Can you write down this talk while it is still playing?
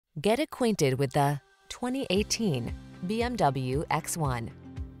Get acquainted with the 2018 BMW X1.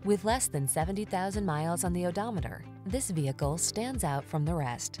 With less than 70,000 miles on the odometer, this vehicle stands out from the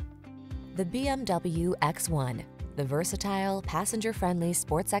rest. The BMW X1, the versatile, passenger-friendly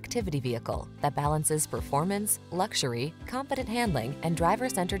sports activity vehicle that balances performance, luxury, confident handling, and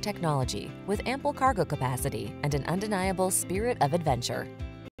driver-centered technology with ample cargo capacity and an undeniable spirit of adventure.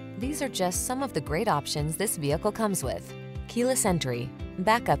 These are just some of the great options this vehicle comes with: keyless entry,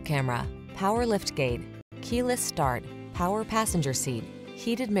 backup camera, power liftgate, keyless start, power passenger seat,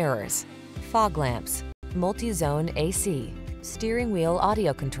 heated mirrors, fog lamps, multi-zone AC, steering wheel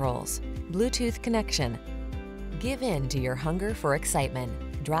audio controls, Bluetooth connection. Give in to your hunger for excitement.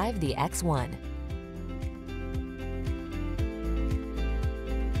 Drive the X1.